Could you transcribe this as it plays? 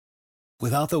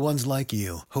Without the ones like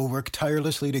you, who work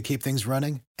tirelessly to keep things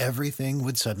running, everything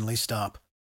would suddenly stop.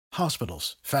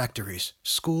 Hospitals, factories,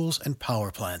 schools, and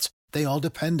power plants, they all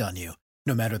depend on you.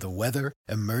 No matter the weather,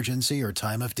 emergency, or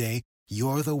time of day,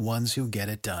 you're the ones who get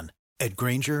it done. At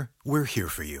Grainger, we're here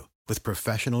for you with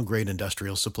professional-grade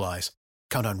industrial supplies.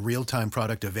 Count on real-time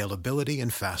product availability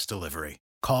and fast delivery.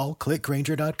 Call, click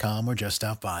Grainger.com, or just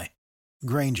stop by.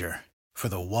 Grainger, for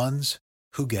the ones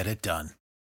who get it done.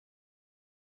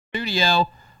 Studio.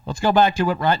 Let's go back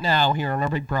to it right now here on our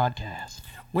big broadcast.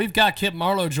 We've got Kip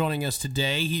Marlow joining us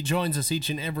today. He joins us each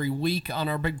and every week on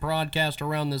our big broadcast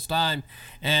around this time.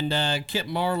 And Kip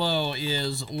Marlow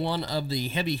is one of the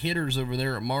heavy hitters over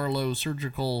there at Marlow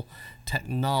Surgical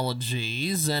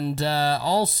Technologies. And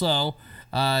also,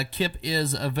 Kip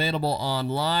is available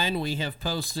online. We have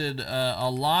posted a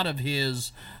lot of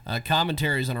his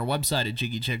commentaries on our website at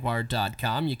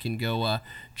JiggyJaguar.com. You can go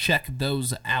check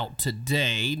those out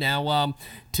today. Now,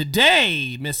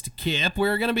 today, Mr. Kip,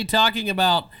 we're going to be talking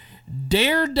about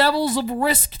daredevils of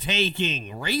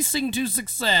risk-taking, racing to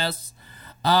success.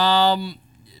 Tell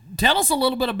us a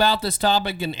little bit about this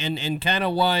topic and kind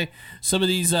of why some of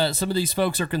these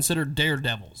folks are considered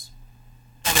daredevils.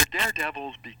 Well, they're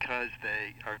daredevils because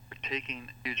they are taking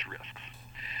huge risks.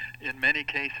 In many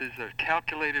cases, they're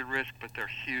calculated risk, but they're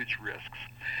huge risks.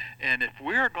 And if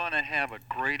we're going to have a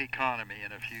great economy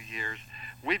in a few years,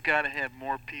 we've got to have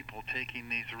more people taking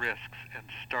these risks and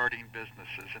starting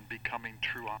businesses and becoming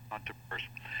true entrepreneurs.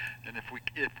 And if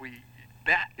we,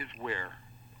 that is where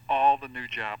all the new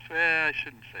jobs, I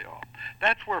shouldn't say all,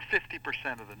 that's where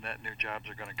 50% of the net new jobs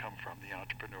are going to come from, the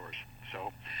entrepreneurs.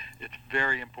 So it's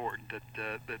very important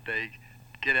that they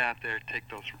get out there, take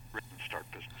those risks, and start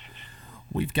businesses.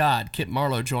 We've got Kip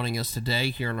Marlow joining us today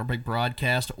here on our big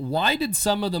broadcast. Why did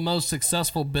some of the most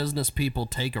successful business people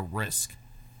take a risk?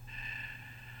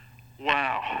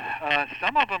 Wow.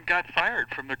 Some of them got fired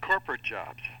from their corporate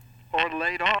jobs or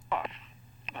laid off.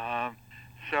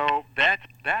 So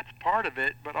that's part of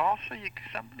it, but also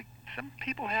some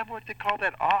people have what they call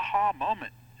that aha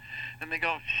moment, and they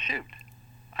go, shoot,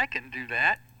 I can do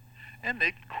that, and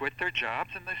they quit their jobs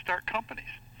and they start companies.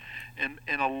 And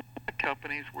a lot of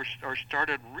companies are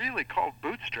started really called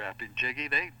bootstrapping, Jiggy.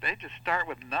 They just start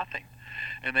with nothing,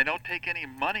 and they don't take any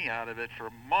money out of it for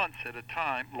months at a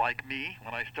time, like me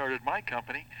when I started my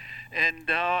company, and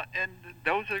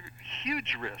those are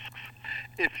huge risks.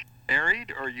 If you're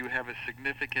married or you have a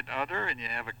significant other and you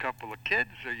have a couple of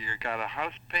kids, or you got a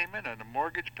house payment and a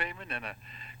mortgage payment and a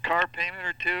car payment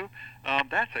or two,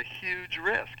 that's a huge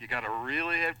risk. You got to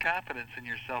really have confidence in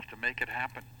yourself to make it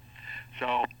happen.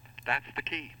 So that's the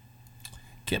key.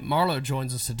 Kip Marlow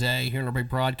joins us today here on our big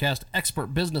broadcast, expert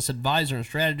business advisor and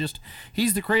strategist.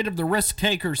 He's the creator of the Risk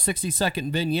Taker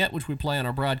 60-second vignette, which we play on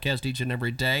our broadcast each and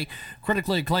every day.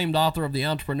 Critically acclaimed author of The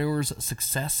Entrepreneur's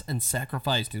Success and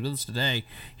Sacrifice. He's with us today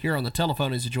here on the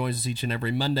telephone as he joins us each and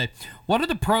every Monday. What are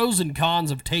the pros and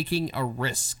cons of taking a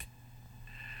risk?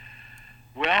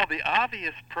 Well, the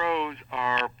obvious pros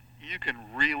are you can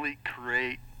really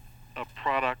create a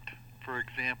product, for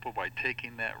example, by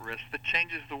taking that risk that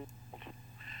changes the world.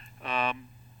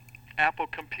 Apple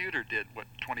Computer did what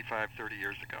 25, 30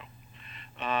 years ago.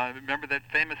 Remember that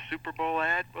famous Super Bowl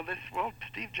ad? Well,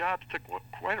 Steve Jobs took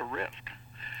quite a risk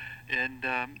and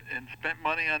spent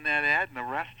money on that ad, and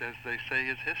the rest, as they say,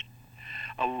 is history.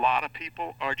 A lot of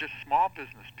people are just small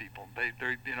business people.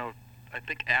 They're I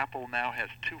think Apple now has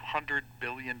 $200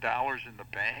 billion in the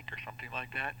bank or something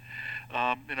like that.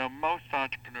 Most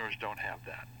entrepreneurs don't have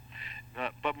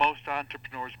that. But most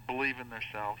entrepreneurs believe in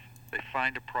themselves. They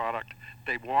find a product,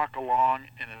 they walk along,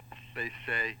 and if they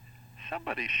say,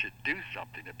 somebody should do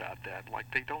something about that,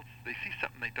 like they see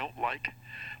something they don't like,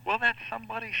 well, that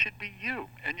somebody should be you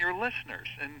and your listeners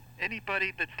and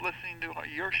anybody that's listening to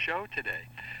your show today.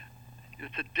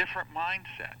 It's a different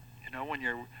mindset.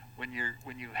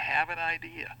 When you have an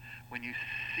idea, when you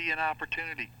see an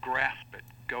opportunity, grasp it,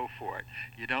 go for it.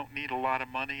 You don't need a lot of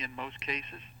money in most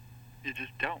cases. You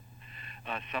just don't.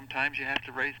 Sometimes you have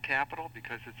to raise capital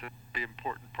because it's a very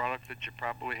important product that you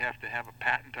probably have to have a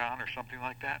patent on or something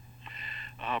like that.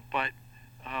 But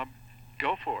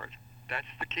go for it. That's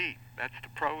the key. That's the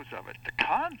pros of it. The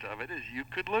cons of it is you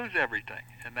could lose everything,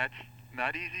 and that's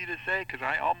not easy to say because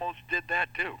I almost did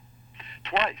that too,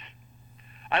 twice.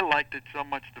 I liked it so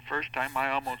much the first time I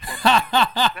almost went.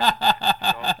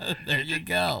 There you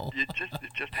go. It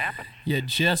just happens. You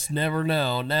just never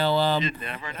know. Now, you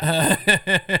never know.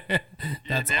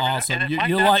 That's awesome. And it might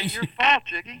not be your fault,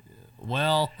 Jiggy.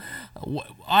 Well,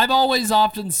 I've always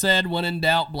often said, when in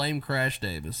doubt, blame Crash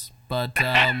Davis. But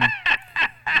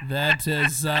that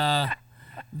is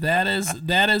That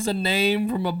is a name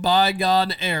from a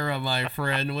bygone era, my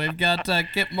friend. We've got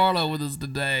Kip Marlow with us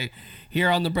today here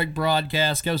on the big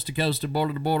broadcast, coast to coast and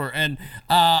border to border. And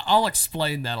I'll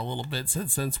explain that a little bit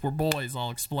since we're boys.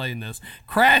 I'll explain this.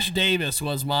 Crash Davis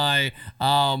was my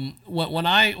when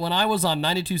I was on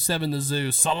 92.7 The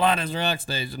Zoo, Salina's Rock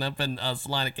Station up in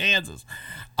Salina, Kansas.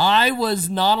 I was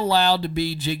not allowed to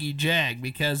be Jiggy Jag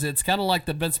because it's kind of like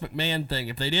the Vince McMahon thing.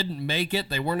 If they didn't make it,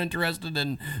 they weren't interested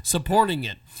in supporting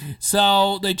it.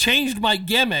 So they changed my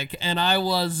gimmick, and I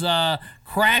was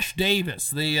Crash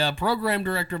Davis, the program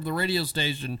director of the radio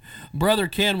station. Brother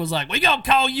Ken was like, "We gonna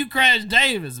call you Crash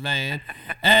Davis, man."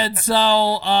 And so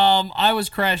I was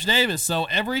Crash Davis. So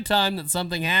every time that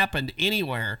something happened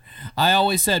anywhere, I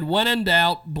always said, "When in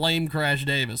doubt, blame Crash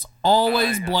Davis."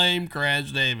 Always blame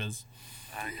Crash Davis.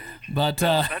 But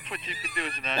that's what you can do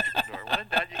as an entrepreneur. When in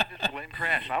doubt, you can just blame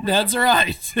Crash. That's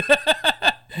right.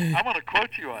 I'm going to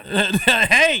quote you on that.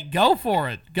 Hey, go for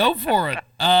it. Go for it.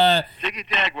 Jiggy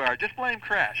Jaguar, just blame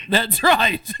Crash. That's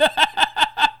right.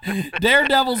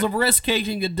 Daredevils of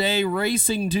risk-taking today,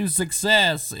 racing to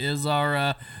success is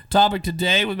our topic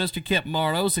today with Mr. Kip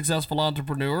Marlow, successful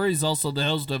entrepreneur. He's also the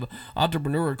host of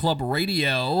Entrepreneur Club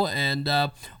Radio. And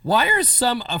why are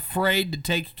some afraid to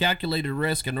take calculated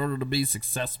risk in order to be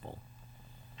successful?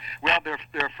 Well,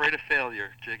 they're afraid of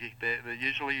failure, Jiggy. They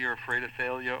usually you're afraid of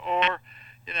failure, or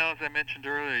as I mentioned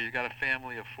earlier, you got a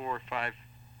family of 4 or 5,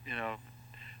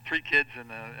 3 kids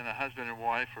and a husband and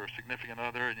wife or a significant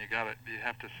other, and you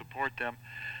have to support them.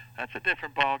 That's a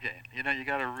different ball game. You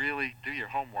got to really do your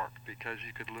homework because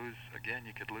you could lose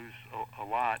a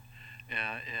lot.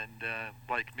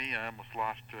 Like me, I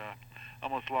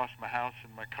almost lost my house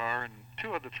and my car and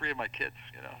 2 of the 3 of my kids.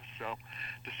 So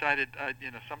decided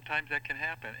sometimes that can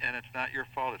happen, and it's not your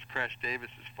fault. It's Crash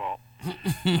Davis's fault.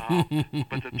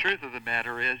 But the truth of the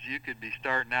matter is, you could be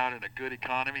starting out in a good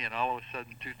economy, and all of a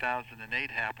sudden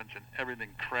 2008 happens and everything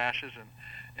crashes,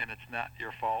 and it's not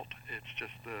your fault. It's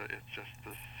just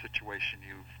the situation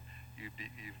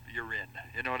you're in.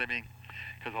 You know what I mean?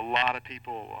 Because a lot of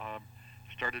people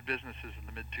started businesses in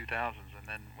the mid 2000s, and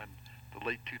then when the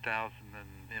late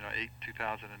 2008,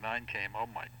 2009 came, oh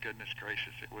my goodness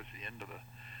gracious, it was the end of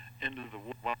the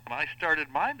world. When I started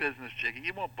my business, Jiggy,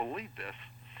 you won't believe this.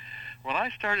 When I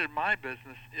started my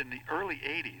business in the early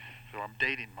 80s, so I'm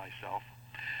dating myself,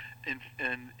 and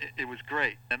it was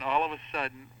great. And all of a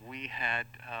sudden, we had,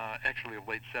 actually the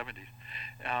late 70s,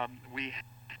 we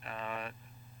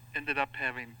ended up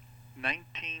having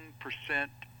 19%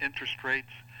 interest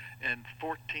rates and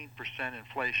 14%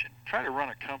 inflation. Try to run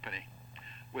a company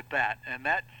with that, and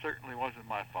that certainly wasn't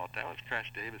my fault. That was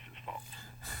Crash Davis's fault.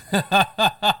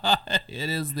 It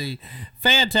is the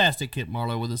fantastic Kip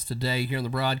Marlow with us today here on the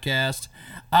broadcast.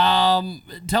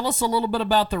 Tell us a little bit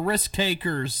about the risk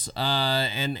takers,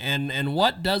 and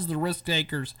what does the risk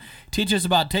takers teach us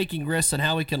about taking risks and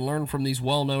how we can learn from these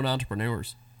well-known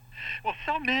entrepreneurs? Well,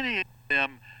 so many of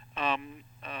them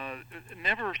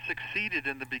never succeeded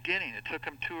in the beginning. It took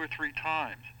them 2 or 3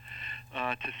 times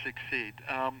to succeed.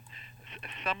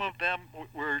 Some of them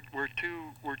were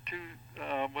too what do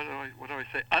I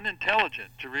say, unintelligent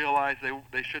to realize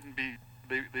they shouldn't be.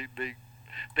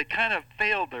 They kind of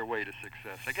failed their way to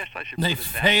success. I guess I should put it that way.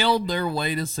 They failed their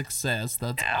way to success.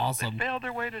 That's awesome. They failed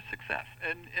their way to success,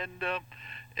 and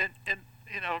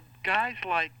guys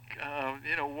like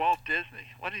Walt Disney.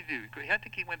 What did he do? I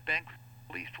think he went bankrupt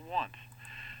at least once.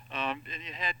 And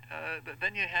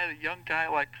then you had a young guy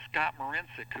like Scott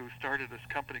Marincic, who started this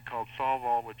company called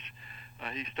Solvol, which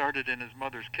he started in his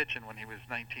mother's kitchen when he was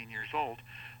 19 years old,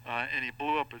 and he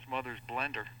blew up his mother's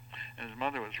blender, and his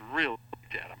mother was real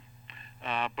at him.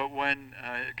 But when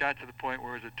it got to the point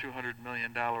where it was a $200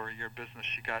 million a year business,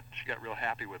 she got real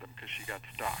happy with him because she got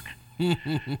stock.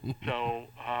 So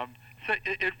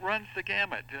it runs the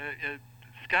gamut.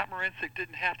 Scott Marincic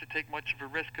didn't have to take much of a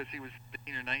risk because he was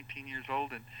 18 or 19 years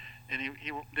old, and he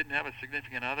didn't have a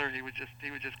significant other. He was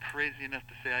just crazy enough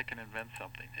to say, I can invent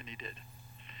something, and he did.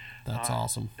 That's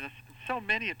awesome. So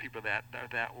many of people that are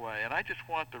that way, and I just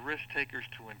want the risk takers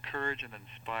to encourage and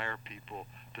inspire people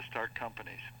to start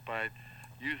companies by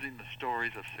using the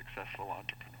stories of successful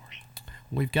entrepreneurs.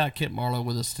 We've got Kip Marlow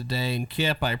with us today, and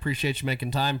Kip, I appreciate you making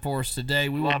time for us today.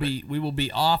 We will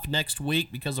be off next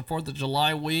week because of 4th of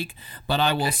July week, but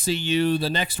I will see you the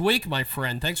next week, my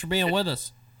friend. Thanks for being with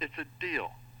us. It's a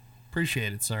deal.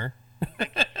 Appreciate it, sir.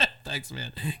 Thanks,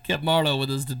 man. Kip Marlow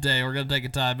with us today. We're going to take a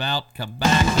time out, come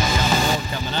back. We got more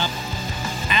coming up.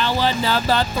 Hour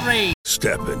number 3.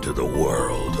 Step into the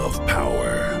world of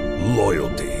power,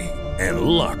 loyalty, and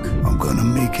luck. I'm gonna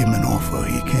make him an offer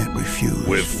he can't refuse.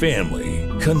 With family,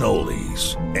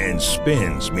 cannolis, and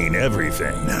spins mean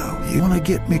everything. Now, you wanna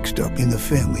get mixed up in the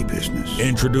family business.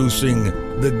 Introducing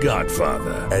The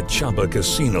Godfather at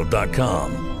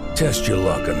ChumbaCasino.com. Test your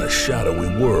luck in the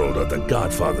shadowy world of The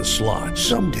Godfather slot.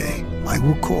 Someday, I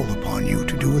will call upon you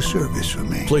to do a service for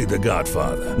me. Play The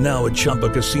Godfather, now at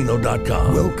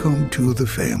ChumbaCasino.com. Welcome to the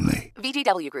family.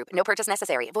 VGW Group. No purchase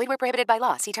necessary. Void where prohibited by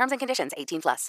law. See terms and conditions. 18+.